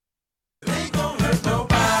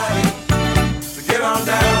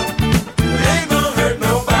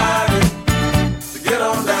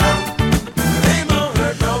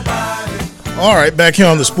All right, back here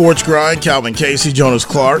on the Sports Grind, Calvin Casey, Jonas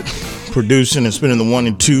Clark, producing and spinning the 1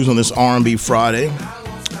 and 2s on this R&B Friday.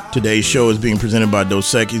 Today's show is being presented by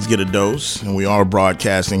Dos Equis Get a Dose, and we are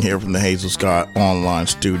broadcasting here from the Hazel Scott Online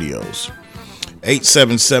Studios.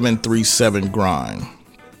 877-37-GRIND.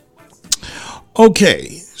 Okay,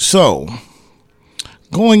 so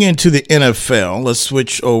going into the NFL, let's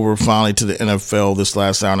switch over finally to the NFL this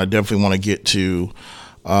last hour, and I definitely want to get to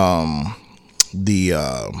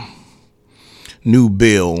the new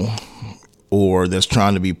bill that's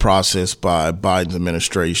trying to be processed by Biden's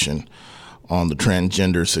administration on the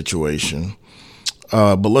transgender situation.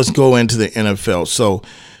 But let's go into the NFL. So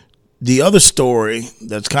the other story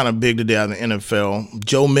that's kind of big today in the NFL,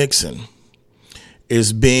 Joe Mixon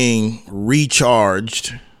is being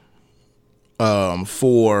recharged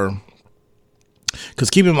because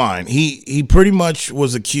keep in mind, he pretty much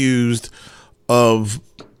was accused of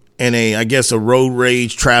in a road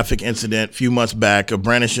rage traffic incident a few months back of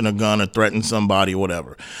brandishing a gun or threatening somebody or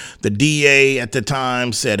whatever. The DA at the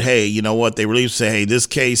time said, hey, you know what? They released, say, hey, this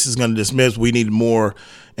case is going to dismiss. We need more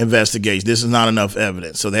investigation. This is not enough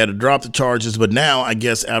evidence. So they had to drop the charges. But now, I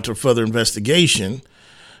guess after further investigation,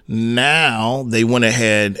 now they went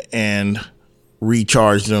ahead and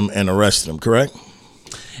recharged him and arrested him, correct?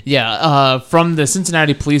 Yeah, from the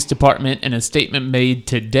Cincinnati Police Department in a statement made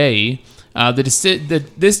today,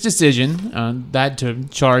 this decision, that to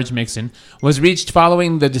charge Mixon, was reached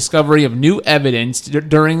following the discovery of new evidence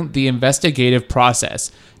during the investigative process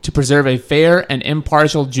to preserve a fair and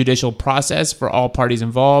impartial judicial process for all parties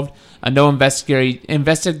involved. No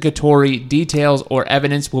investigatory details or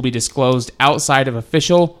evidence will be disclosed outside of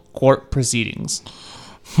official court proceedings.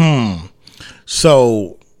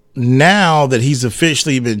 So now that he's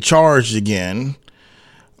officially been charged again,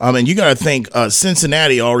 I mean, you got to think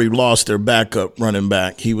Cincinnati already lost their backup running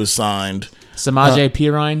back. He was signed. Samaje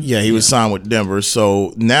Perine? Yeah, he was signed with Denver.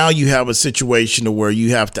 So now you have a situation to where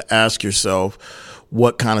you have to ask yourself,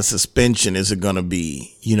 what kind of suspension is it going to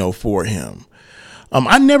be, for him?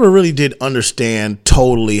 I never really did understand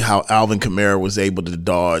totally how Alvin Kamara was able to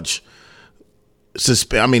dodge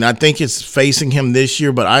I mean, I think it's facing him this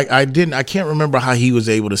year, but I can't remember how he was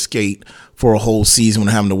able to skate for a whole season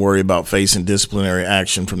when having to worry about facing disciplinary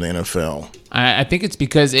action from the NFL. I think it's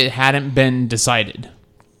because it hadn't been decided.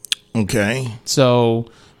 Okay.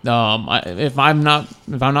 So, if I'm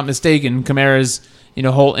not mistaken, Kamara's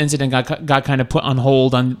whole incident got kind of put on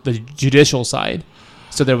hold on the judicial side,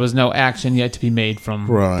 so there was no action yet to be made from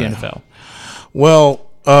the NFL.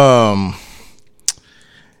 Well,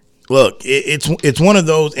 look, it's one of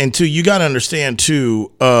those, and two, you got to understand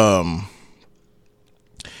too.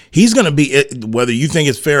 He's going to be, whether you think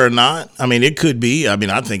it's fair or not. I mean, it could be. I mean,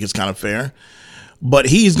 I think it's kind of fair, but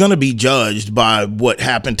he's going to be judged by what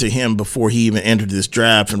happened to him before he even entered this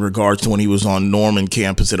draft in regards to when he was on Norman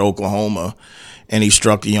campus at Oklahoma, and he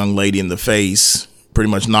struck a young lady in the face. Pretty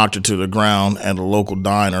much knocked her to the ground at a local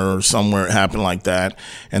diner or somewhere. It happened like that.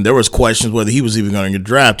 And there was questions whether he was even going to get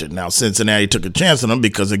drafted. Now, Cincinnati took a chance on him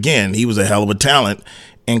because, again, he was a hell of a talent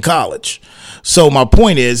in college. So my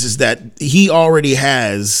point is that he already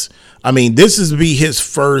has, I mean, this is to be his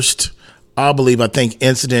first, I think,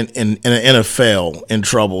 incident in the NFL in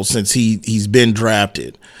trouble since he's been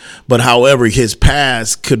drafted. But however, his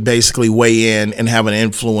past could basically weigh in and have an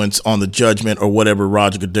influence on the judgment or whatever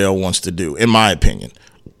Roger Goodell wants to do, in my opinion.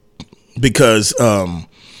 Because,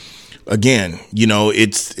 again,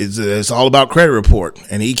 it's all about credit report.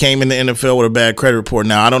 And he came in the NFL with a bad credit report.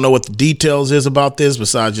 Now, I don't know what the details is about this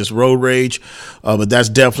besides just road rage. But that's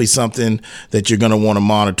definitely something that you're going to want to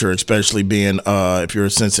monitor, especially being if you're a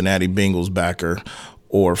Cincinnati Bengals backer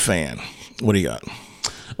or fan. What do you got?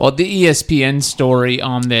 Well, the ESPN story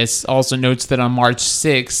on this also notes that on March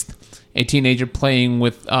 6th, a teenager playing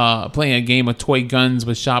a game with toy guns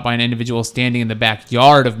was shot by an individual standing in the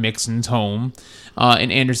backyard of Mixon's home in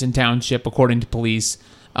Anderson Township, according to police.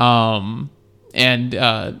 And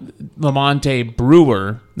Lamonte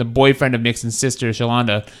Brewer, the boyfriend of Mixon's sister,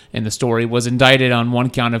 Shalonda, in the story, was indicted on one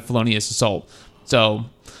count of felonious assault. So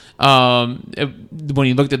when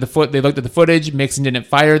you looked at they looked at the footage, Mixon didn't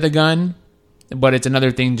fire the gun. But it's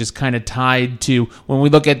another thing just kind of tied to when we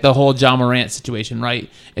look at the whole John Morant situation, right?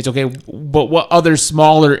 It's okay, but what other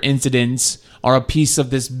smaller incidents are a piece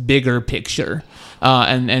of this bigger picture?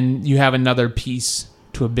 And you have another piece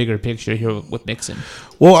to a bigger picture here with Mixon.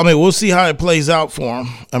 Well, I mean, we'll see how it plays out for him.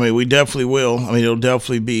 I mean, we definitely will. I mean, it'll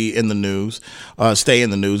definitely be in the news, stay in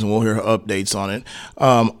the news, and we'll hear updates on it.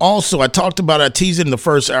 Also, I teased it in the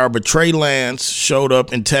first hour, but Trey Lance showed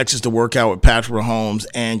up in Texas to work out with Patrick Mahomes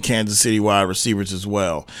and Kansas City wide receivers as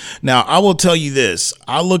well. Now, I will tell you this.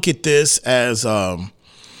 I look at this as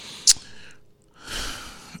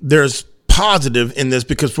there's positive in this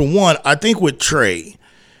because, for one, I think with Trey,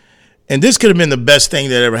 and this could have been the best thing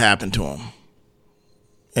that ever happened to him.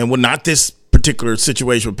 And not this particular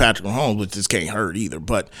situation with Patrick Mahomes, which this can't hurt either.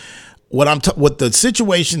 But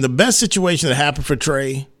the best situation that happened for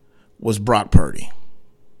Trey was Brock Purdy,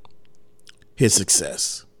 his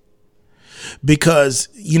success. Because,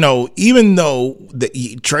 even though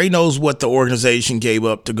Trey knows what the organization gave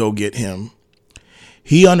up to go get him,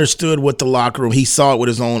 he understood what the locker room, he saw it with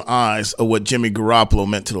his own eyes of what Jimmy Garoppolo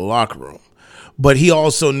meant to the locker room. But he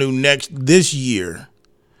also knew this year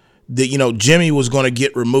that, Jimmy was going to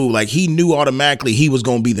get removed. Like, he knew automatically he was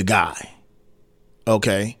going to be the guy.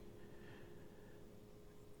 Okay.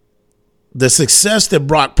 The success that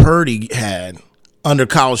Brock Purdy had under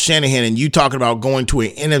Kyle Shanahan, and you talking about going to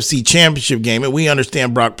an NFC Championship game, and we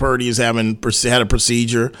understand Brock Purdy has had a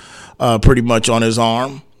procedure pretty much on his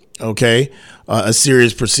arm, okay, a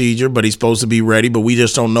serious procedure, but he's supposed to be ready, but we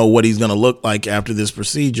just don't know what he's going to look like after this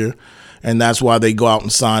procedure, and that's why they go out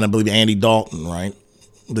and sign, I believe, Andy Dalton, right?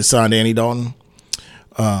 They signed Andy Dalton.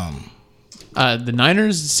 The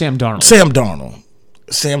Niners, Sam Darnold. Sam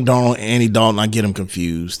Darnold, Andy Dalton, I get them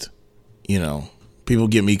confused, People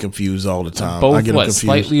get me confused all the time. Both I get them confused.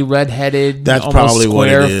 Slightly redheaded. That's probably what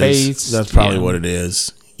it is. Face. That's probably what it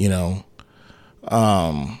is. Dalton,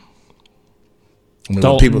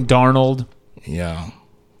 Darnold. Yeah.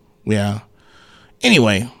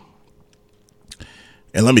 Anyway,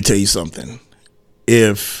 and let me tell you something.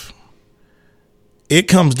 If it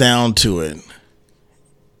comes down to it,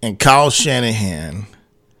 and Kyle Shanahan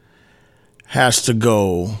has to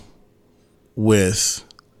go with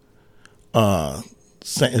Sam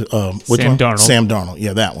Darnold. Sam Darnold.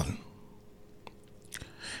 Yeah, that one.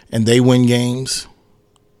 And they win games,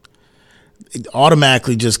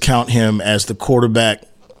 automatically just count him as the quarterback,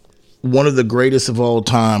 one of the greatest of all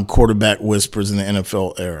time quarterback whispers in the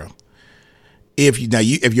NFL era. If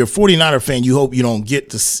you're a 49er fan, you hope you don't get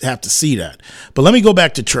to have to see that. But let me go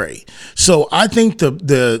back to Trey. So I think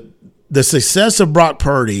the success of Brock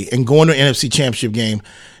Purdy and going to an NFC Championship game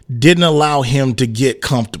didn't allow him to get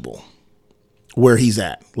comfortable where he's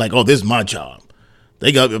at. Like, oh, this is my job.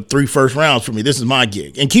 They got 3 first rounds for me. This is my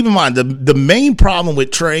gig. And keep in mind, the main problem with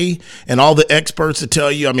Trey and all the experts that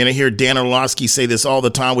tell you, I hear Dan Orlovsky say this all the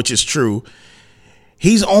time, which is true.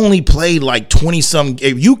 He's only played like 20-some.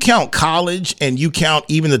 If you count college and you count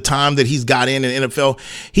even the time that he's got in NFL,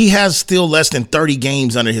 he has still less than 30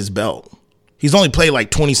 games under his belt. He's only played like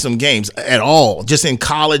 20-some games at all, just in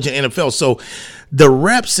college and NFL. So the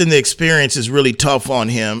reps and the experience is really tough on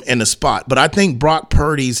him in the spot. But I think Brock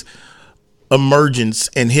Purdy's emergence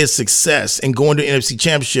and his success and going to NFC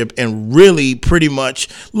Championship and really pretty much,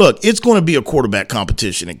 look, it's going to be a quarterback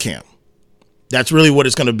competition at camp. That's really what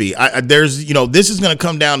it's going to be. This is going to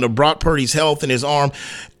come down to Brock Purdy's health and his arm.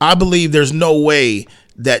 I believe there's no way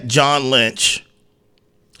that John Lynch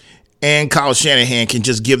and Kyle Shanahan can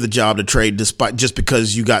just give the job to Trey just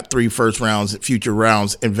because you got 3 first rounds, future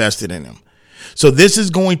rounds invested in him. So this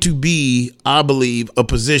is going to be, I believe, a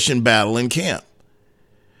position battle in camp.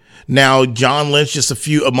 Now, John Lynch just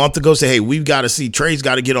a month ago said, hey, we've got to see Trey's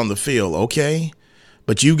got to get on the field. Okay.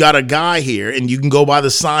 But you got a guy here, and you can go by the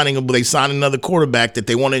signing. They signed another quarterback that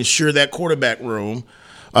they want to ensure that quarterback room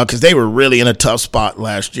because they were really in a tough spot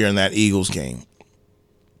last year in that Eagles game.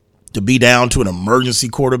 To be down to an emergency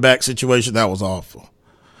quarterback situation, that was awful.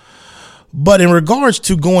 But in regards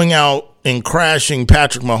to going out and crashing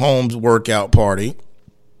Patrick Mahomes' workout party,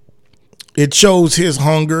 it shows his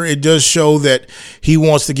hunger. It does show that he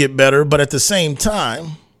wants to get better. But at the same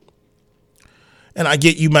time, and I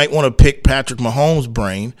get you might want to pick Patrick Mahomes'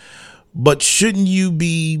 brain, but shouldn't you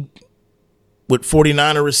be with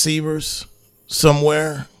 49er receivers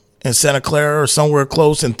somewhere in Santa Clara or somewhere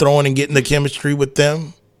close and throwing and getting the chemistry with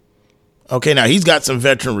them? Okay, now he's got some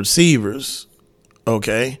veteran receivers.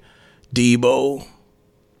 Okay, Debo.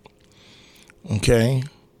 Okay,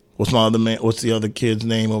 what's the other kid's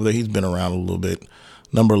name over there? He's been around a little bit.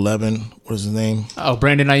 Number 11, what is his name? Oh,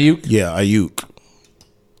 Brandon Ayuk? Yeah, Ayuk.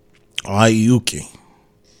 Ayuki.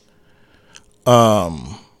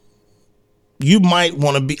 You might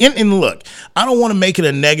want to be, and look, I don't want to make it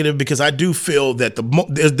a negative because I do feel that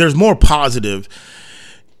there's more positive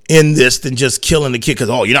in this than just killing the kid because,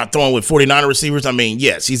 you're not throwing with 49er receivers.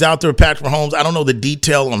 Yes, he's out there with Patrick Mahomes. I don't know the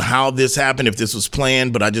detail on how this happened, if this was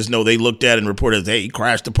planned, but I just know they looked at it and reported, hey, he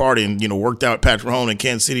crashed the party and, worked out Patrick Mahomes and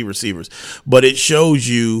Kansas City receivers. But it shows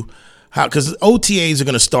you how, because OTAs are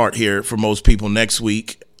going to start here for most people next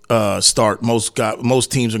week.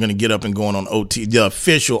 Most teams are going to get up and going on OT, the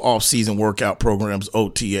official off-season workout programs,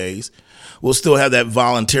 OTAs. we'll still have that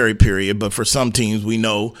voluntary period. But for some teams, we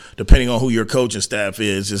know, depending on who your coaching staff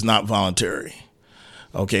is, it's not voluntary.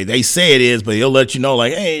 Okay, they say it is, but he'll let you know,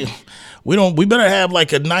 like, hey, we better have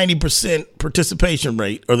like a 90% participation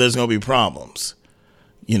rate, or there's gonna be problems.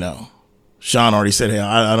 Sean already said, hey,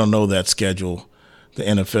 I don't know that schedule the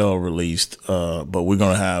NFL released, but we're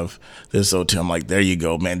going to have this hotel. I'm like, there you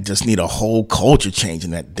go, man. Just need a whole culture change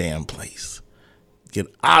in that damn place. Get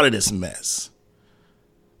out of this mess.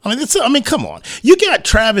 Come on. You got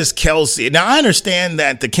Travis Kelce. Now, I understand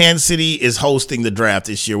that the Kansas City is hosting the draft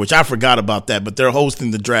this year, which I forgot about that, but they're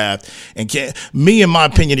hosting the draft. And in my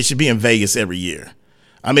opinion, it should be in Vegas every year.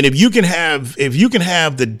 I mean, if you can have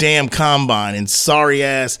the damn combine in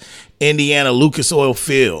sorry-ass Indiana Lucas Oil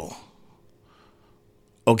Field,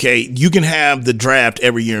 okay, you can have the draft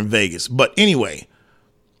every year in Vegas. But anyway,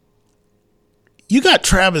 you got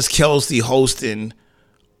Travis Kelce hosting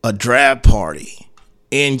a draft party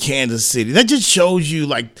in Kansas City. That just shows you,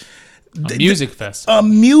 like, a music festival. A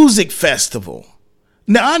music festival.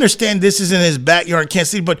 Now, I understand this is in his backyard in Kansas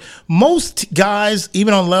City, but most guys,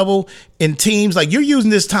 even on level in teams, like, you're using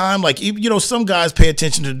this time, like, some guys pay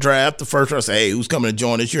attention to the draft. The first round say, hey, who's coming to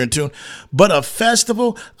join us? You're in tune. But a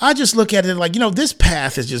festival, I just look at it like, this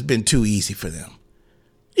path has just been too easy for them.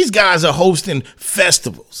 These guys are hosting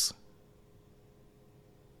festivals.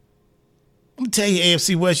 I'm going to tell you,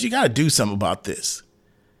 AFC West, you got to do something about this.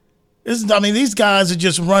 These guys are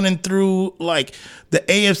just running through, like, the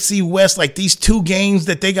AFC West, like, these two games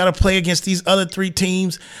that they got to play against these other three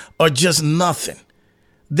teams are just nothing.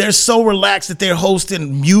 They're so relaxed that they're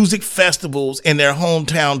hosting music festivals in their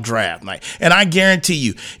hometown draft night. And I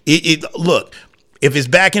guarantee you, look, if it's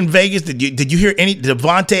back in Vegas, did you hear any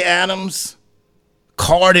Devontae Adams,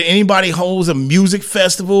 Carr, did anybody holds a music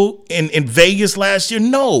festival in Vegas last year?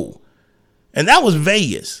 No. And that was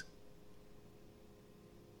Vegas.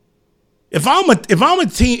 If I'm a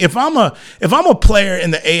player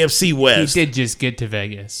in the AFC West, he did just get to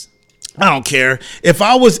Vegas. I don't care. If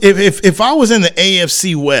I was in the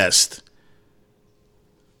AFC West,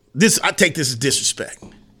 I take this as disrespect.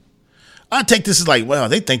 I take this as like, well,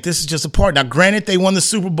 they think this is just a part. Now, granted, they won the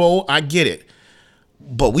Super Bowl. I get it,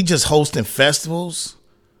 but we just hosting festivals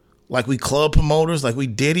like we club promoters, like we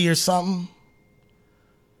Diddy or something.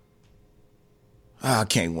 I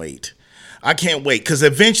can't wait. Because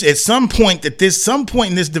eventually, at some point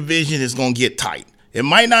in this division is going to get tight. It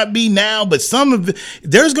might not be now, but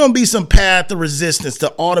there's going to be some path of resistance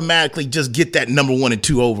to automatically just get that number 1 and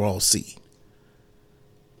 2 overall seed.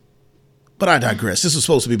 But I digress. This was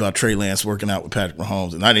supposed to be about Trey Lance working out with Patrick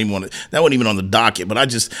Mahomes, and I didn't want to. That wasn't even on the docket. But I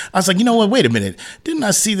was like, you know what? Wait a minute. Didn't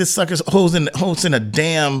I see this sucker hosting a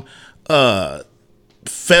damn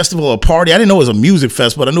festival or party? I didn't know it was a music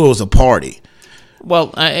festival, but I knew it was a party.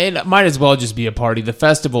 Well, it might as well just be a party. The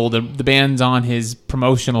festival, the band's on his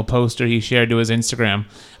promotional poster he shared to his Instagram.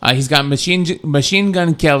 He's got Machine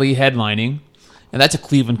Gun Kelly headlining, and that's a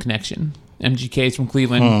Cleveland connection. MGK's from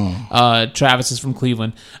Cleveland. Travis is from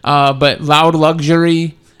Cleveland. But Loud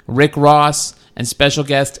Luxury, Rick Ross, and special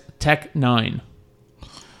guest Tech Nine.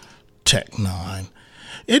 Tech Nine.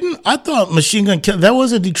 I thought Machine Gun Kelly, that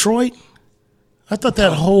was a Detroit? I thought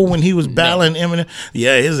that whole when he was battling Eminem.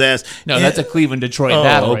 Yeah, his ass. No, that's a Cleveland Detroit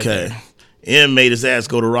battle. Okay. Right M made his ass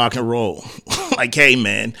go to rock and roll. Like, hey,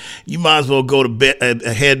 man, you might as well go to a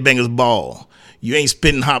Headbangers Ball. You ain't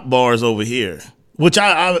spitting hot bars over here. Which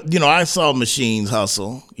I saw Machines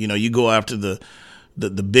hustle. You go after the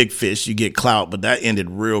big fish, you get clout, but that ended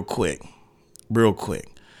real quick.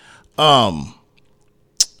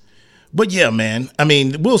 But yeah, man,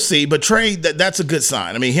 we'll see. But Trey, that's a good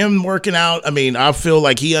sign. Him working out, I feel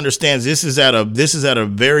like he understands this is an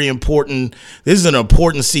important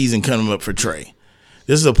season coming up for Trey.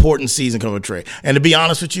 This is an important season coming up for Trey. And to be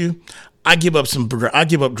honest with you, I give up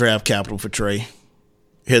draft capital for Trey.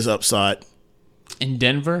 His upside. In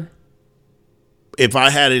Denver? If I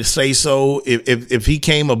had to say so, if he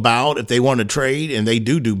came about, if they want to trade, and they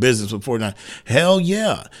do business with 49, hell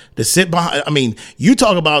yeah. To sit behind, you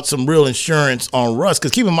talk about some real insurance on Russ,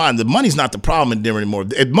 because keep in mind, the money's not the problem in Denver anymore.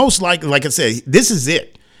 Most likely, like I said, this is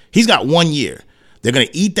it. He's got 1 year. They're going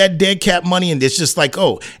to eat that dead cap money, and it's just like,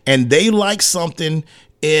 and they like something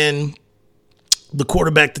in the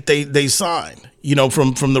quarterback that they signed,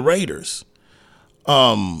 from the Raiders.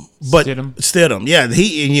 But Stidham, yeah,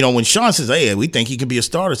 when Sean says, hey, we think he could be a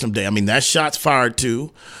starter someday, that shot's fired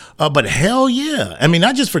too. But hell yeah.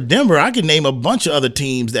 Not just for Denver, I could name a bunch of other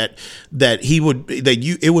teams that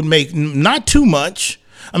it would make not too much.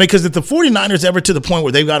 Because if the 49ers ever to the point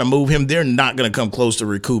where they've got to move him, they're not going to come close to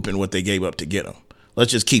recouping what they gave up to get him.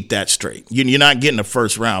 Let's just keep that straight. You're not getting a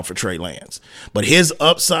first round for Trey Lance. But his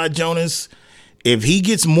upside, Jonas, if he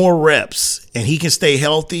gets more reps and he can stay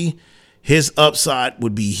healthy, his upside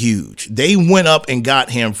would be huge. They went up and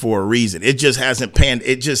got him for a reason. It just hasn't panned.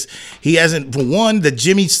 He hasn't, for one, the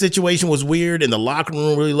Jimmy situation was weird and the locker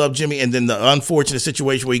room really loved Jimmy. And then the unfortunate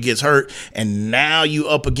situation where he gets hurt. And now you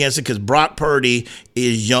up against it because Brock Purdy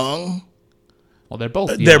is young. Well, they're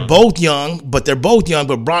both young. They're both young.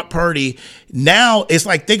 But Brock Purdy, now it's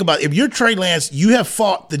like, think about it. If you're Trey Lance, you have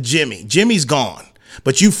fought the Jimmy. Jimmy's gone.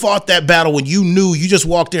 But you fought that battle when you just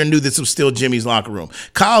walked there and knew this was still Jimmy's locker room.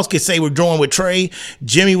 Kyle's could say we're drawing with Trey.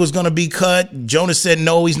 Jimmy was going to be cut. Jonas said,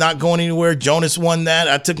 no, he's not going anywhere. Jonas won that.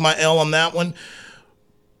 I took my L on that one.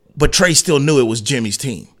 But Trey still knew it was Jimmy's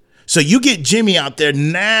team. So you get Jimmy out there.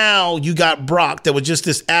 Now you got Brock that was just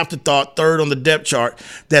this afterthought, third on the depth chart,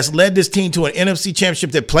 that's led this team to an NFC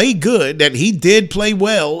championship that played good, that he did play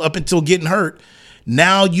well up until getting hurt.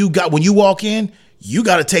 Now when you walk in, you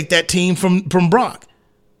got to take that team from Brock.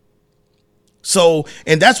 So,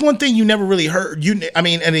 and that's one thing you never really heard.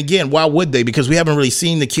 And again, why would they? Because we haven't really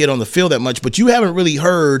seen the kid on the field that much, but you haven't really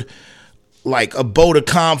heard like a boat of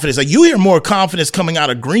confidence. Like you hear more confidence coming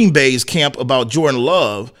out of Green Bay's camp about Jordan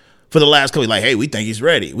Love for the last couple. Like, hey, we think he's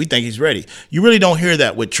ready. You really don't hear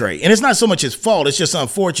that with Trey. And it's not so much his fault. It's just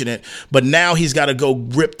unfortunate. But now he's got to go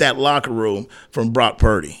rip that locker room from Brock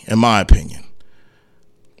Purdy, in my opinion.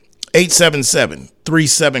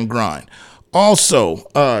 877-37-GRIND. Also,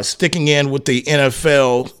 sticking with the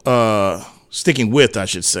NFL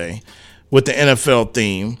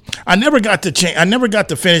theme. I never got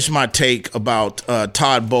to finish my take about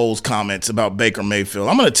Todd Bowles' comments about Baker Mayfield.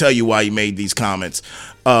 I'm going to tell you why he made these comments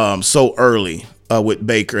so early with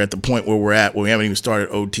Baker at the point where we're at, where we haven't even started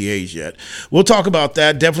OTAs yet. We'll talk about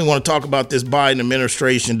that. Definitely want to talk about this Biden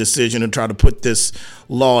administration decision and try to put this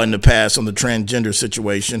law in the past on the transgender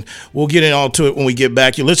situation. We'll get into it when we get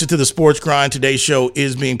back. You listen to the Sports Grind. Today's show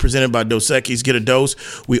is being presented by Dos Equis. Get a dose.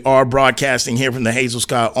 We are broadcasting here from the Hazel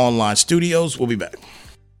Sky Online Studios. We'll be back.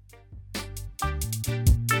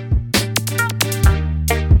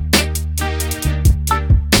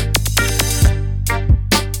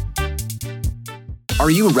 Are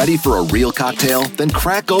you ready for a real cocktail? Then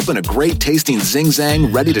crack open a great tasting Zing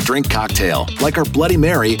Zang ready-to-drink cocktail, like our Bloody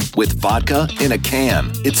Mary with vodka in a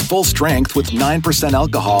can. It's full strength with 9%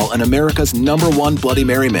 alcohol and America's #1 Bloody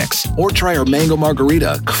Mary mix. Or try our Mango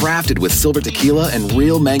Margarita, crafted with silver tequila and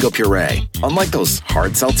real mango puree. Unlike those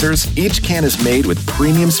hard seltzers, each can is made with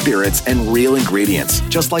premium spirits and real ingredients,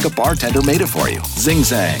 just like a bartender made it for you. Zing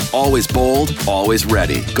Zang, always bold, always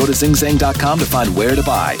ready. Go to zingzang.com to find where to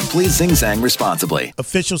buy. Please Zing Zang responsibly.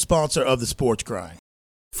 Official sponsor of the Sports Grind.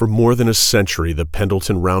 For more than a century, the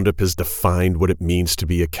Pendleton Roundup has defined what it means to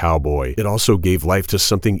be a cowboy. It also gave life to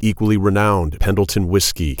something equally renowned, Pendleton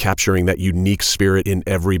whiskey, capturing that unique spirit in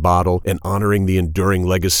every bottle and honoring the enduring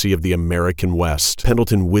legacy of the American West.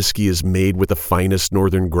 Pendleton whiskey is made with the finest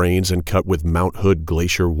northern grains and cut with Mount Hood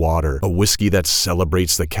Glacier water, a whiskey that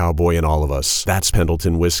celebrates the cowboy in all of us. That's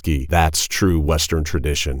Pendleton whiskey. That's true Western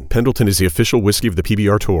tradition. Pendleton is the official whiskey of the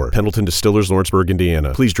PBR Tour. Pendleton Distillers, Lawrenceburg,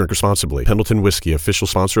 Indiana. Please drink responsibly. Pendleton whiskey, official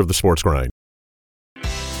sponsor of the Sports Grind.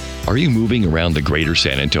 Are you moving around the greater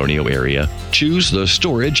San Antonio area? Choose the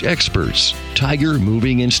storage experts, Tiger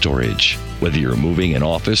Moving and Storage. Whether you're moving an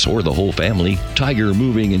office or the whole family, Tiger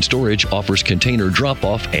Moving and Storage offers container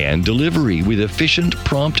drop-off and delivery with efficient,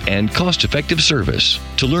 prompt, and cost-effective service.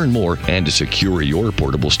 To learn more and to secure your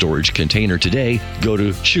portable storage container today, go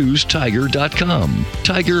to ChooseTiger.com.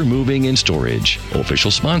 Tiger Moving and Storage,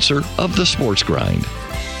 official sponsor of the Sports Grind.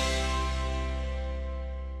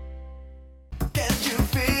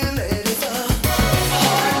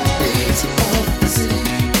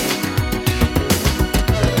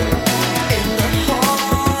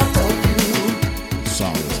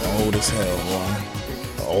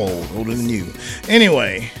 Older than you.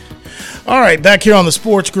 Anyway, all right, back here on the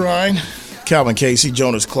Sports Grind. Calvin Casey,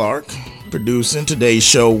 Jonas Clark producing. Today's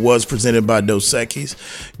show was presented by Dos Equis.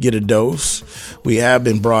 Get a dose. We have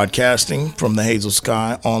been broadcasting from the Hazel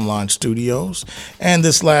Sky Online Studios. And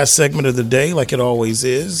this last segment of the day, like it always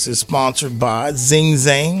is sponsored by Zing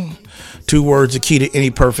Zang. 2 words, the key to any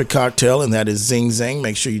perfect cocktail, and that is Zing Zang.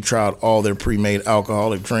 Make sure you try out all their pre-made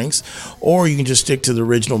alcoholic drinks, or you can just stick to the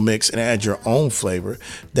original mix and add your own flavor.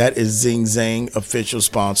 That is Zing Zang, official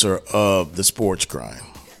sponsor of the Sports Grind.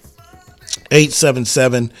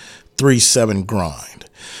 877-37-GRIND.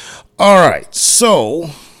 All right,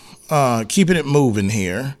 so keeping it moving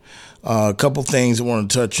here. A couple things I want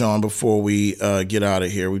to touch on before we get out of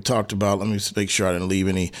here. We talked about, let me just make sure I didn't leave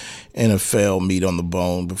any NFL meat on the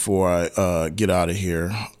bone before I get out of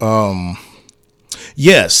here.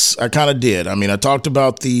 Yes, I kind of did. I mean, I talked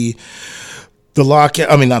about the lockout.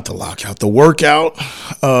 I mean, not the lockout, the workout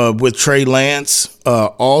with Trey Lance.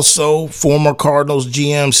 Also, former Cardinals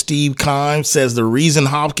GM Steve Keim says the reason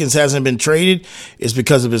Hopkins hasn't been traded is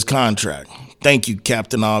because of his contract. Thank you,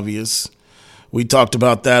 Captain Obvious. We talked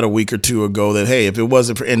about that a week or two ago that, hey, if it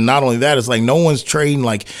wasn't for, and not only that, it's like no one's trading.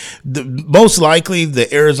 Like, most likely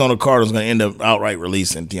the Arizona Cardinals are going to end up outright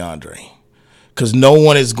releasing DeAndre. Because no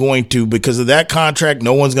one is going to, because of that contract,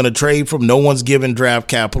 no one's going to trade from, no one's giving draft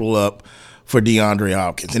capital up for DeAndre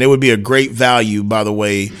Hopkins. And it would be a great value, by the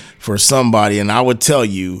way, for somebody. And I would tell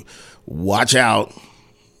you, watch out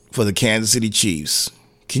for the Kansas City Chiefs.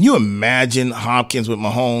 Can you imagine Hopkins with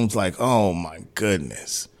Mahomes? Like, oh, my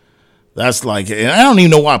goodness. That's like, and I don't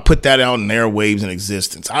even know why I put that out in airwaves in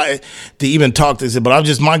existence. To even talk to this,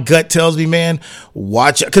 but my gut tells me, man,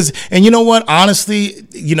 watch out. And you know what? Honestly,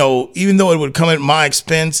 even though it would come at my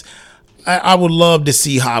expense, I would love to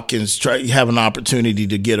see Hopkins have an opportunity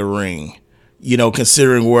to get a ring.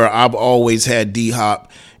 Considering where I've always had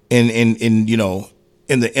D-Hop in the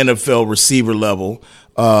NFL receiver level.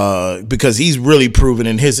 Because he's really proven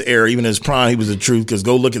in his era, even in his prime, he was the truth. Because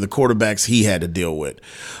go look at the quarterbacks he had to deal with.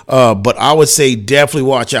 But I would say definitely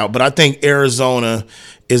watch out. But I think Arizona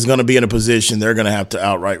is going to be in a position they're going to have to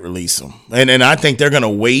outright release him, and I think they're going to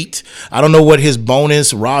wait. I don't know what his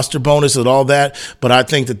roster bonus, and all that, but I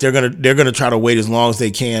think that they're going to try to wait as long as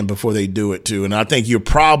they can before they do it too. And I think you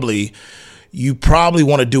probably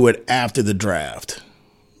want to do it after the draft.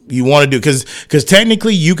 You want to do because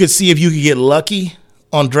technically you could see if you could get lucky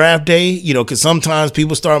on draft day, because sometimes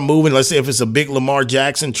people start moving. Let's say if it's a big Lamar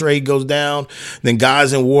Jackson trade goes down, then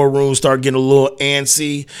guys in war rooms start getting a little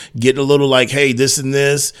antsy, getting a little like, hey, this and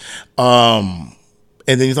this. And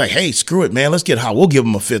then he's like, hey, screw it, man. Let's get hot. We'll give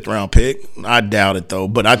him a 5th round pick. I doubt it, though.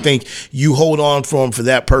 But I think you hold on for him for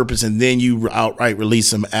that purpose, and then you outright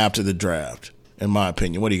release him after the draft, in my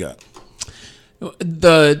opinion. What do you got?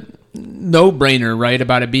 The no-brainer, right,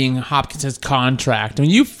 about it being Hopkins' contract. When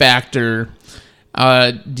you factor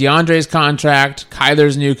DeAndre's contract,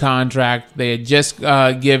 Kyler's new contract. They had just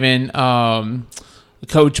given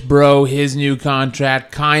Coach Bro his new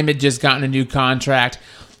contract. Keim had just gotten a new contract.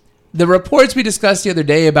 The reports we discussed the other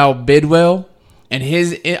day about Bidwell and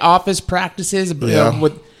his office practices.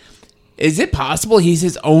 Is it possible he's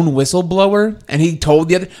his own whistleblower and he told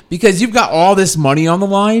the other? Because you've got all this money on the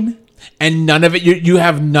line and none of it. You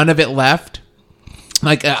have none of it left.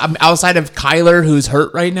 Like, outside of Kyler, who's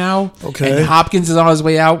hurt right now, okay, and Hopkins is on his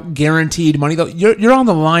way out, guaranteed money. Though you're on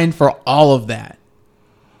the line for all of that.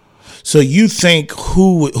 So you think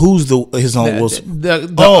who's his own Wilson?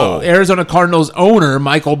 The Arizona Cardinals owner,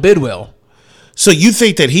 Michael Bidwell. So you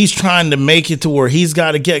think that he's trying to make it to where he's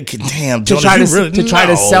got to get Jonas, to try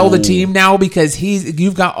to sell the team now because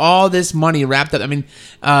you've got all this money wrapped up. I mean,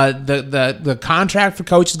 the contract for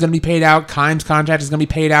coach is going to be paid out. Keim's contract is going to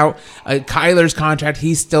be paid out. Kyler's contract,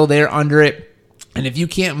 he's still there under it. And if you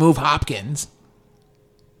can't move Hopkins,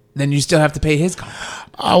 then you still have to pay his contract.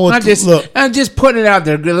 I'm just putting it out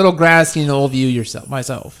there, a little grassy and old view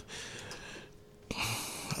myself.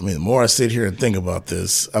 I mean, the more I sit here and think about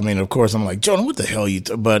this, I mean, of course, I'm like, Jordan, what the hell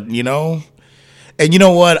but and you know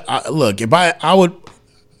what? I'm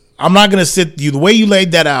not going to sit you the way you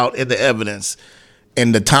laid that out in the evidence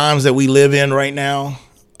and the times that we live in right now.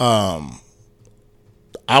 I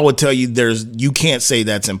would tell you you can't say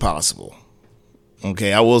that's impossible.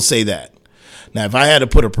 Okay, I will say that. Now, if I had to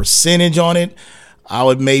put a percentage on it, I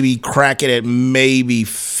would maybe crack it at maybe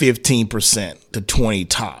 15% to 20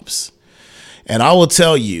 tops. And I will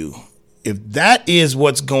tell you, if that is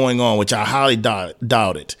what's going on, which I highly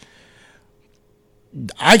doubt it,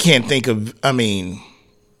 I can't think of,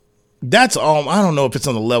 that's all. I don't know if it's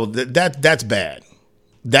on the level. That's bad.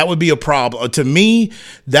 That would be a problem. To me,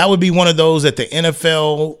 that would be one of those that the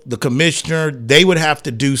NFL, the commissioner, they would have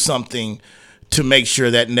to do something to make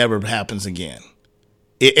sure that never happens again.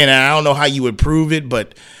 And I don't know how you would prove it,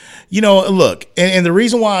 but look, and the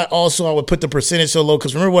reason why also I would put the percentage so low,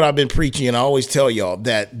 because remember what I've been preaching, and I always tell y'all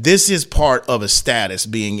that this is part of a status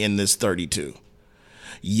being in this 32.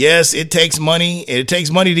 Yes, it takes money. It takes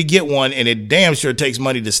money to get one, and it damn sure takes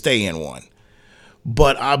money to stay in one.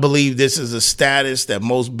 But I believe this is a status that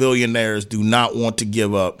most billionaires do not want to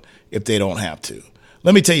give up if they don't have to.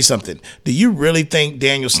 Let me tell you something. Do you really think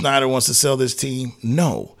Daniel Snyder wants to sell this team?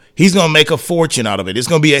 No. He's going to make a fortune out of it. It's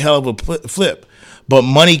going to be a hell of a flip. But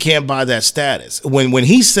money can't buy that status. When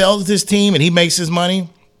he sells this team and he makes his money,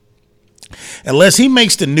 unless he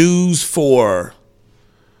makes the news for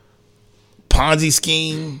Ponzi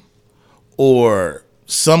scheme or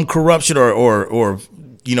some corruption or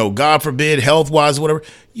God forbid, health-wise, whatever,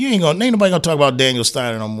 ain't nobody gonna talk about Daniel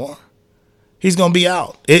Snyder no more. He's going to be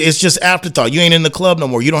out. It's just afterthought. You ain't in the club no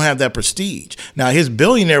more. You don't have that prestige. Now, his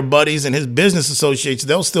billionaire buddies and his business associates,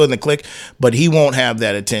 they'll still in the clique, but he won't have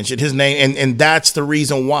that attention. His name, and that's the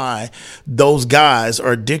reason why those guys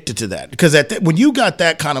are addicted to that. Because when you got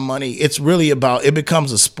that kind of money, it's really it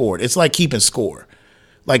becomes a sport. It's like keeping score.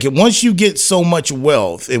 Like once you get so much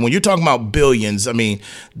wealth, and when you're talking about billions, I mean,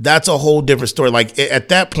 that's a whole different story. Like at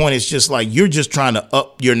that point, it's just like you're just trying to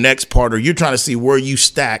up your next part, or you're trying to see where you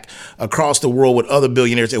stack across the world with other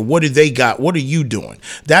billionaires and what do they got? What are you doing?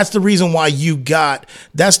 That's the reason why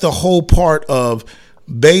that's the whole part of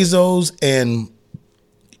Bezos and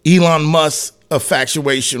Elon Musk's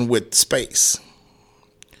infatuation with space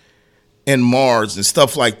and Mars and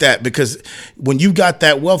stuff like that, because when you got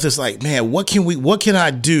that wealth, it's like, man, what can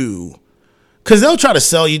I do? Because they'll try to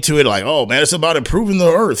sell you to it like, oh man, it's about improving the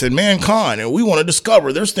earth and mankind, and we want to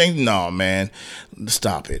discover there's things. No, man,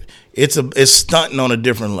 stop it. It's stunting on a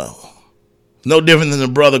different level. No different than the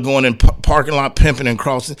brother going in parking lot pimping and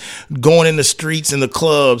crossing, going in the streets and the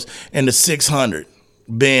clubs and the 600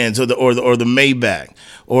 Benz or the Maybach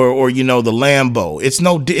or the Lambo.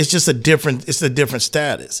 It's just a different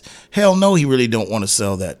status. Hell no, he really don't want to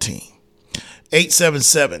sell that team.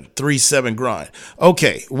 877-37-GRIND.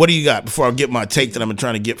 Okay, what do you got before I get my take that I've been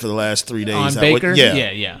trying to get for the last 3 days? On Baker?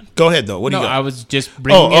 Yeah. Go ahead though. What do you got? I was just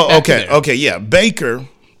bringing it back to there. Okay, yeah. Baker,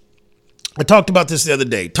 I talked about this the other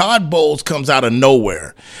day. Todd Bowles comes out of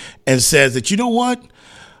nowhere and says that, you know what?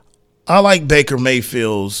 I like Baker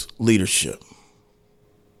Mayfield's leadership.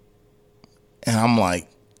 And I'm like,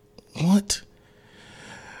 what?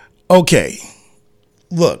 Okay,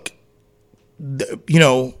 look, am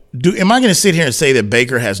I going to sit here and say that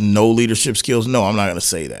Baker has no leadership skills? No, I'm not going to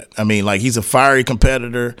say that. I mean, like, he's a fiery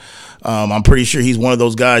competitor. I'm pretty sure he's one of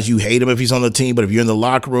those guys, you hate him if he's on the team, but if you're in the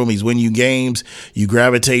locker room, he's winning you games, you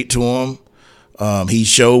gravitate to him. He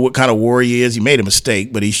showed what kind of warrior he is. He made a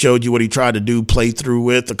mistake, but he showed you what he tried to do, play through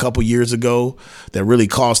with a couple years ago that really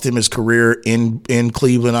cost him his career in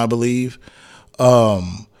Cleveland, I believe.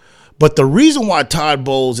 But the reason why Todd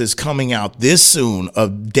Bowles is coming out this soon,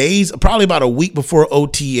 of days, probably about a week before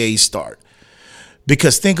OTAs start,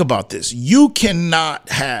 because think about this. You cannot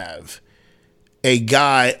have a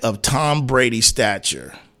guy of Tom Brady's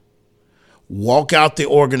stature walk out the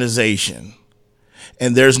organization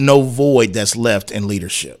and there's no void that's left in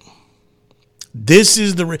leadership. This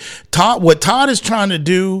is what Todd is trying to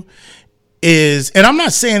do is, and I'm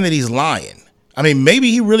not saying that he's lying. I mean, maybe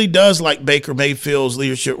he really does like Baker Mayfield's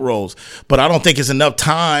leadership roles, but I don't think it's enough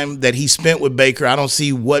time that he spent with Baker. I don't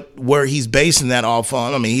see where he's basing that off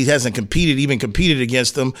on. I mean, he hasn't competed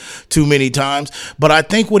against them too many times, but I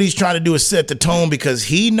think what he's trying to do is set the tone, because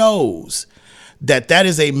he knows that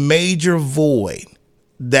is a major void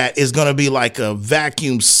that is going to be like a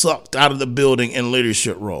vacuum sucked out of the building in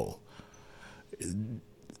leadership role.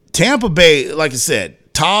 Tampa Bay, like I said,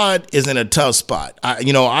 Todd is in a tough spot.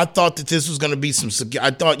 I thought that this was going to be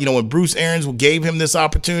I thought, when Bruce Arians gave him this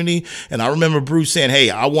opportunity, and I remember Bruce saying, hey,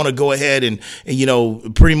 I want to go ahead and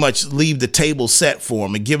pretty much leave the table set for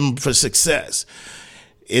him and give him for success.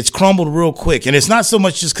 It's crumbled real quick. And it's not so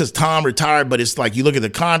much just because Tom retired, but it's like you look at the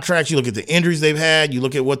contracts, you look at the injuries they've had, you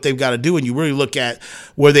look at what they've got to do, and you really look at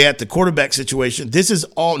where they're at the quarterback situation. This is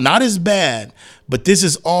all not as bad, but this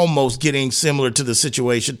is almost getting similar to the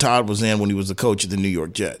situation Todd was in when he was the coach of the New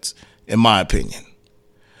York Jets, in my opinion.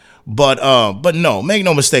 But no, make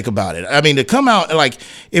no mistake about it. I mean, to come out, like,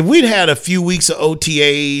 if we'd had a few weeks of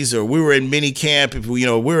OTAs, or we were in mini camp, if we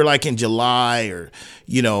were like in July or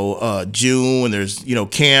June, and there's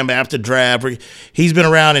camp after draft, he's been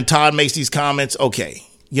around and Todd makes these comments. Okay,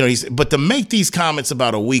 but to make these comments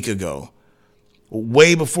about a week ago,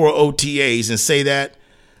 way before OTAs, and say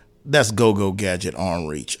that's go-go gadget arm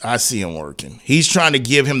reach. I see him working. He's trying to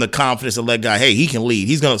give him the confidence to let guy, hey, he can lead.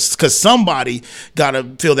 He's going to, because somebody got to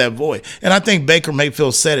fill that void. And I think Baker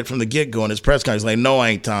Mayfield said it from the get-go in his press conference. He's like, no, I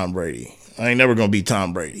ain't Tom Brady. I ain't never going to be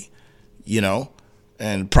Tom Brady,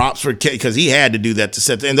 And props for, because he had to do that to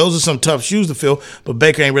set and those are some tough shoes to fill, but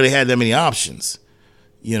Baker ain't really had that many options,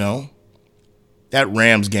 That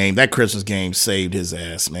Rams game, that Christmas game saved his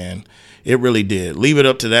ass, man. It really did. Leave it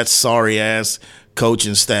up to that sorry-ass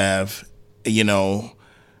coaching staff,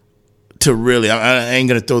 to really, I ain't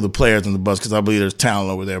going to throw the players on the bus because I believe there's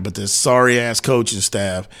talent over there, but this sorry-ass coaching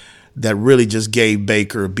staff that really just gave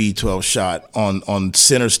Baker a B12 shot on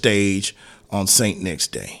center stage on St. Nick's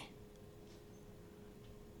Day.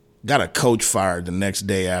 Got a coach fired the next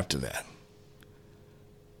day after that.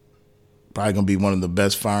 Probably going to be one of the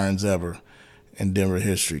best firings ever in Denver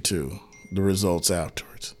history, too, the results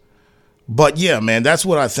afterwards. But yeah, man, that's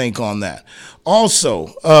what I think on that. Also,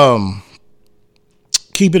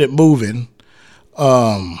 keeping it moving.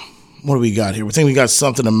 What do we got here? We think we got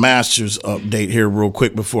something, a Masters update here real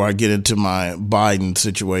quick before I get into my Biden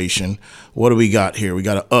situation. What do we got here? We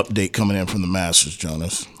got an update coming in from the Masters,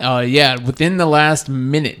 Jonas. Yeah, within the last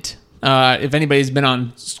minute. If anybody's been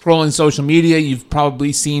on scrolling social media, you've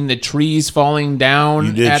probably seen the trees falling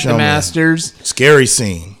down at the Masters. Scary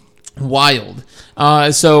scene. Wild.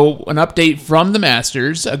 So an update from the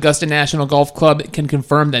Masters. Augusta National Golf Club can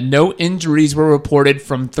confirm that no injuries were reported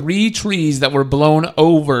from 3 trees that were blown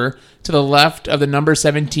over to the left of the number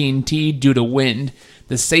 17 tee due to wind.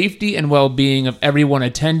 The safety and well-being of everyone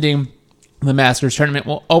attending the Masters tournament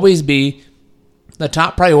will always be the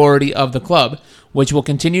top priority of the club, which will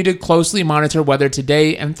continue to closely monitor weather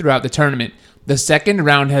today and throughout the tournament. The second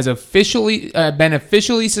round has been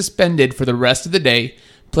officially suspended for the rest of the day.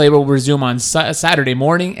 Play will resume on Saturday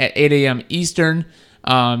morning at 8 a.m. Eastern.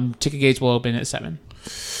 Ticket gates will open at 7.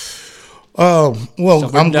 Well, so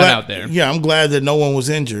I'm glad out there. Yeah, I'm glad that no one was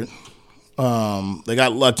injured. They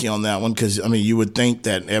got lucky on that one because, I mean, you would think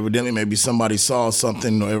that evidently maybe somebody saw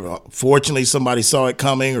something. Fortunately, somebody saw it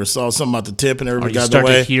coming or saw something about the tip and everybody got away. Or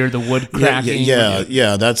you start to hear the wood cracking.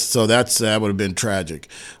 Yeah. That would have been tragic.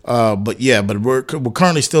 But we're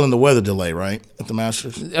currently still in the weather delay, right, at the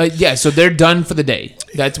Masters? Yeah, so they're done for the day.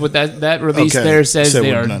 That's what that release there says.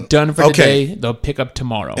 They are done for the day. They'll pick up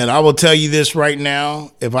tomorrow. And I will tell you this right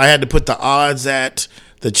now. If I had to put the odds at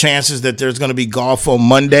the chances that there's going to be golf on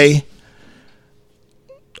Monday,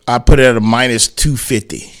 I put it at a minus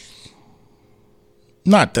 250.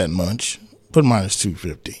 Not that much. Put minus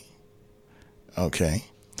 250. Okay.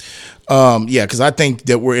 Because I think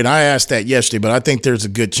that and I asked that yesterday, but I think there's a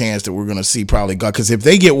good chance that we're going to see probably golf. Because if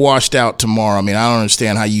they get washed out tomorrow, I mean, I don't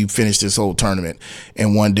understand how you finish this whole tournament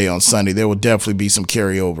in one day on Sunday. There will definitely be some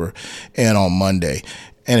carryover and on Monday.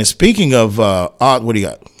 And speaking of what do you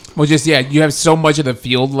got? Well, you have so much of the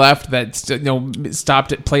field left that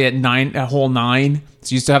stopped at play at hole 9.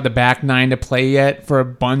 So you still have the back 9 to play yet for a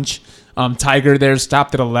bunch. Tiger there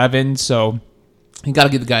stopped at 11, so you got to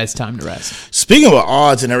give the guys time to rest. Speaking of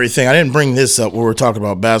odds and everything, I didn't bring this up when we were talking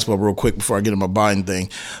about basketball real quick before I get to my Biden thing.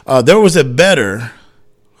 There was a bettor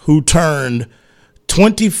who turned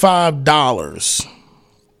 $25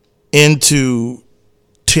 into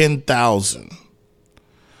 $10,000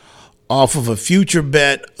 off of a future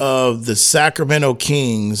bet of the Sacramento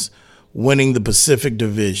Kings winning the Pacific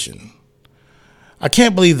Division. I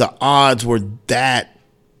can't believe the odds were that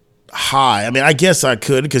high. I mean, I guess I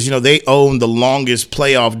could because, they own the longest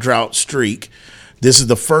playoff drought streak. This is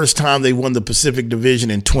the first time they won the Pacific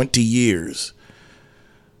Division in 20 years.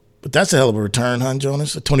 But that's a hell of a return, huh,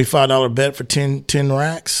 Jonas? A $25 bet for 10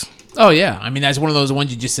 racks? Oh, yeah. I mean, that's one of those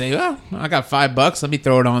ones you just say, well, I got $5. Let me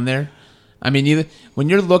throw it on there. I mean, when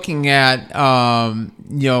you're looking at,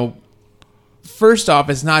 first off,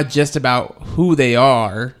 it's not just about who they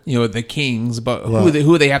are, the Kings, but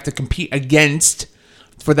who they have to compete against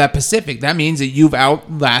for that Pacific. That means that you've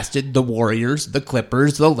outlasted the Warriors, the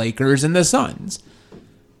Clippers, the Lakers, and the Suns.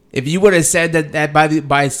 If you would have said that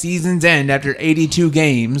by season's end, after 82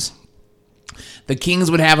 games, the Kings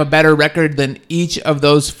would have a better record than each of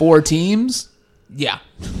those 4 teams, yeah.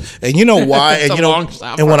 And you know why?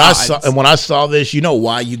 and when I saw this, you know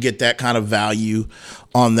why you get that kind of value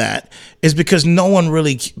on that is because no one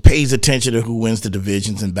really pays attention to who wins the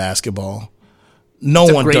divisions in basketball. No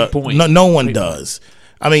one does. No one does.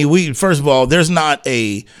 I mean, first of all, there's not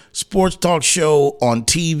a sports talk show on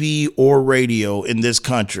TV or radio in this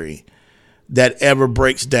country that ever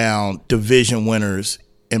breaks down division winners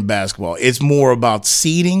in basketball. It's more about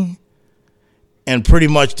seeding and pretty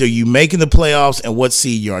much are you making the playoffs and what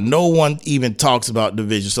seed you are. No one even talks about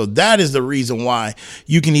division. So that is the reason why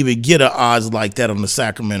you can even get an odds like that on the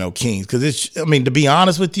Sacramento Kings. Because to be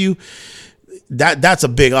honest with you, that's a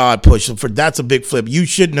big odd push. That's a big flip. You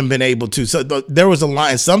shouldn't have been able to. So there was a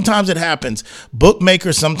line. Sometimes it happens.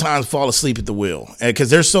 Bookmakers sometimes fall asleep at the wheel because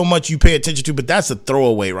there's so much you pay attention to, but that's a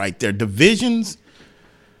throwaway right there. Divisions.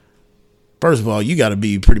 First of all, you got to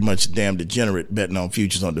be pretty much damn degenerate betting on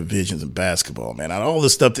futures on divisions in basketball, man. Out of all the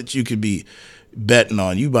stuff that you could be betting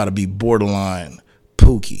on, you got to be borderline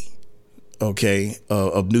Pookie, okay,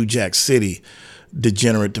 of New Jack City,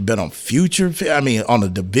 degenerate to bet on future. On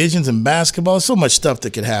the divisions in basketball. So much stuff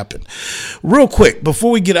that could happen. Real quick,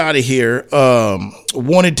 before we get out of here,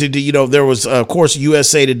 wanted to do, there was, of course,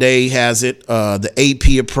 USA Today has it. The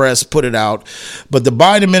AP Press put it out. But the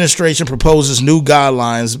Biden administration proposes new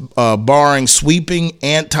guidelines barring sweeping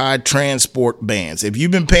anti-transport bans. If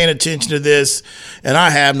you've been paying attention to this, and I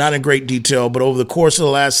have, not in great detail, but over the course of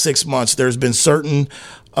the last 6 months, there's been certain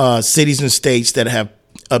cities and states that have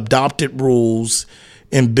adopted rules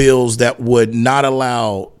and bills that would not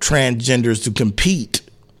allow transgenders to compete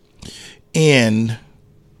in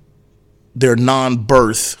their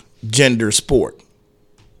non-birth gender sport.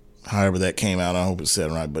 However that came out, I hope it's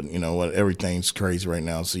said right, but you know what? Everything's crazy right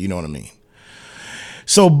now, so you know what I mean.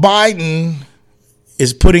 So Biden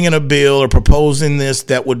is putting in a bill or proposing this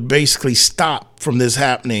that would basically stop from this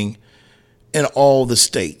happening in all the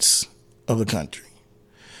states of the country.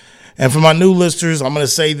 And for my new listeners, I'm going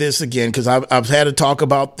to say this again because I've had to talk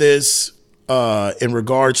about this in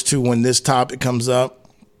regards to when this topic comes up.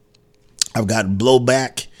 I've gotten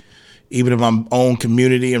blowback, even in my own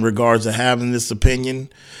community, in regards to having this opinion.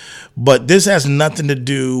 But this has nothing to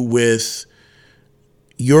do with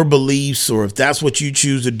your beliefs or if that's what you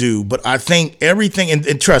choose to do. But I think everything,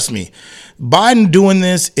 and trust me, Biden doing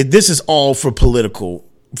this is all for political,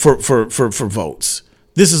 for votes.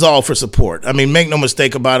 This is all for support. I mean, make no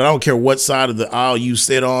mistake about it. I don't care what side of the aisle you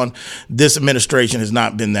sit on. This administration has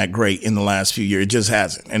not been that great in the last few years. It just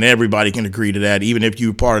hasn't. And everybody can agree to that, even if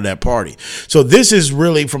you're part of that party. So this is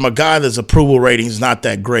really, from a guy that's approval rating is not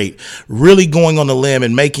that great, really going on the limb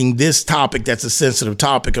and making this topic that's a sensitive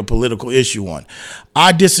topic a political issue on.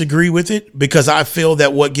 I disagree with it because I feel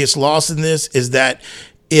that what gets lost in this is that,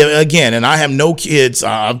 again, and I have no kids.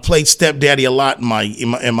 I've played stepdaddy a lot in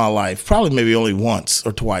my life, probably maybe only once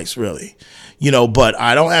or twice, really, but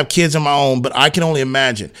I don't have kids of my own. But I can only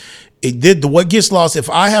imagine what gets lost if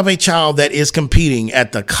I have a child that is competing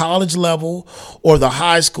at the college level or the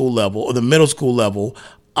high school level or the middle school level.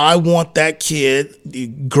 I want that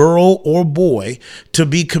kid, girl or boy, to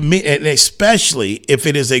be committed, and especially if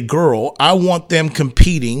it is a girl, I want them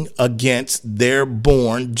competing against their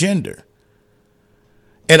born gender.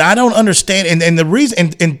 And I don't understand, and the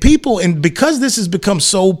reason, and people, and because this has become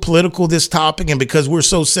so political, this topic, and because we're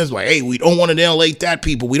so sensitive, like, hey, we don't want to alienate that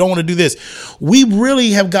people, we don't want to do this. We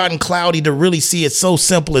really have gotten cloudy to really see it so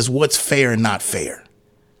simple as what's fair and not fair.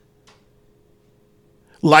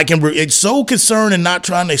 Like, and it's so concerned and not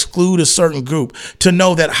trying to exclude a certain group to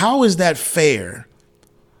know that how is that fair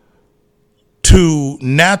to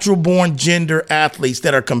natural born gender athletes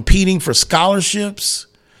that are competing for scholarships,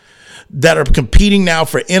 that are competing now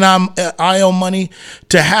for NIL money,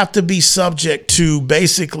 to have to be subject to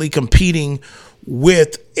basically competing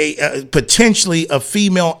with a potentially a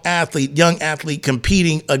female athlete, young athlete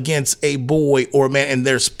competing against a boy or a man in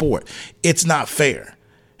their sport. It's not fair.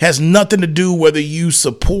 Has nothing to do whether you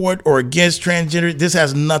support or against transgender. This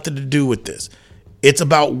has nothing to do with this. It's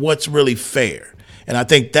about what's really fair. And I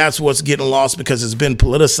think that's what's getting lost because it's been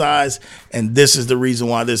politicized. And this is the reason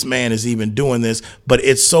why this man is even doing this. But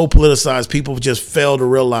it's so politicized, people just fail to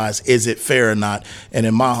realize, is it fair or not? And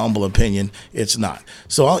in my humble opinion, it's not.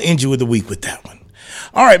 So I'll end you with the week with that one.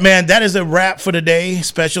 All right, man, that is a wrap for today.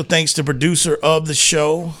 Special thanks to producer of the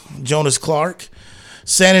show, Jonas Clark.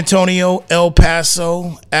 San Antonio, El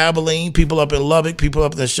Paso, Abilene, people up in Lubbock, people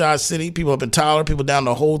up in the Shaw City, people up in Tyler, people down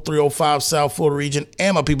the whole 305 South Florida region,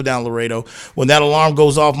 and my people down in Laredo. When that alarm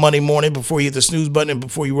goes off Monday morning, before you hit the snooze button and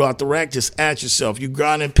before you roll out the rack, just ask yourself, you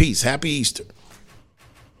grind in peace. Happy Easter.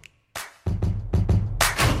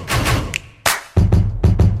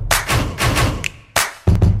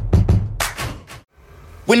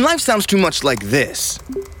 When life sounds too much like this,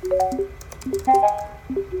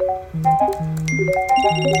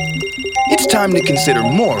 it's time to consider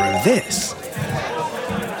more of this.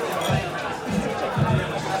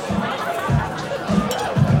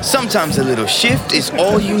 Sometimes a little shift is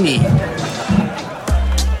all you need.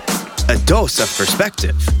 A dose of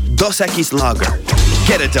perspective. Dos Equis Lager.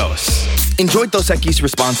 Get a dose. Enjoy Dos Equis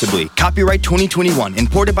responsibly. Copyright 2021.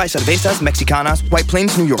 Imported by Cervezas Mexicanas, White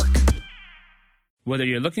Plains, New York. Whether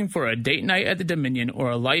you're looking for a date night at the Dominion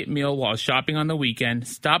or a light meal while shopping on the weekend,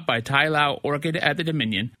 stop by Thai Lao Orchid at the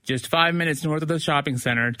Dominion. Just 5 minutes north of the shopping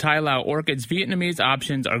center, Thai Lao Orchid's Vietnamese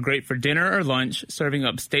options are great for dinner or lunch, serving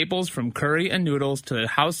up staples from curry and noodles to the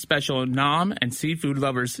house special Nam and seafood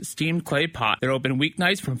lovers' steamed clay pot. They're open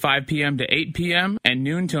weeknights from 5 p.m. to 8 p.m. and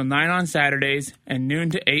noon till 9 on Saturdays and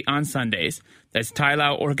noon to 8 on Sundays. That's Thai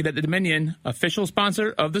Lao Orchid at the Dominion, official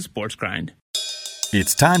sponsor of the Sports Grind.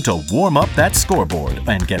 It's time to warm up that scoreboard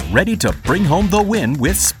and get ready to bring home the win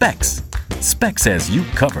with Specs. Specs has you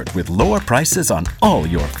covered with lower prices on all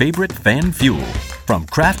your favorite fan fuel. From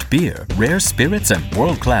craft beer, rare spirits, and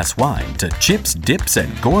world-class wine to chips, dips,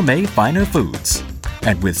 and gourmet finer foods.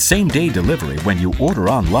 And with same-day delivery when you order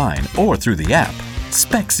online or through the app,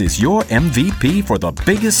 Specs is your MVP for the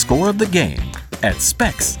biggest score of the game. At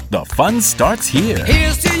Specs, the fun starts here.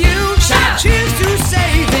 Here's to you, cheers to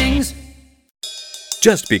savings.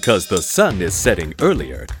 Just because the sun is setting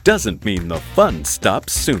earlier doesn't mean the fun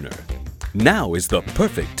stops sooner. Now is the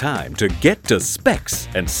perfect time to get to Specs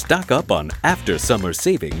and stock up on after-summer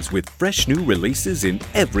savings with fresh new releases in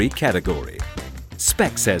every category.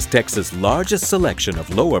 Specs has Texas' largest selection of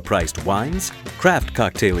lower-priced wines, craft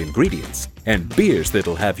cocktail ingredients, and beers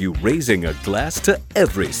that'll have you raising a glass to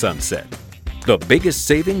every sunset. The biggest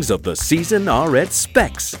savings of the season are at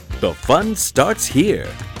Specs. The fun starts here.